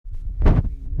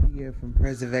here from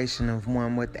Preservation of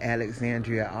One with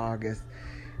Alexandria August.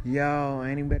 Y'all, I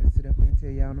ain't even better sit up and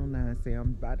tell y'all no nonsense.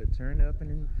 I'm about to turn up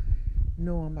and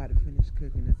know I'm about to finish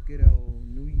cooking this good old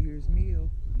New Year's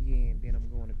meal. Yeah, and then I'm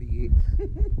going to bed.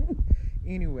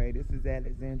 Anyway, this is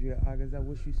Alexandria August. I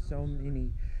wish you so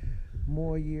many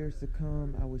more years to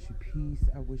come. I wish you peace.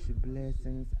 I wish you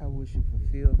blessings. I wish you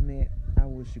fulfillment. I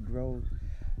wish you growth.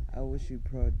 I wish you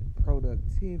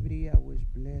productivity. I wish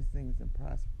blessings and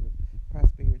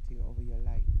prosperity over your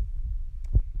life.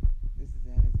 This is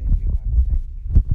Alexandria August.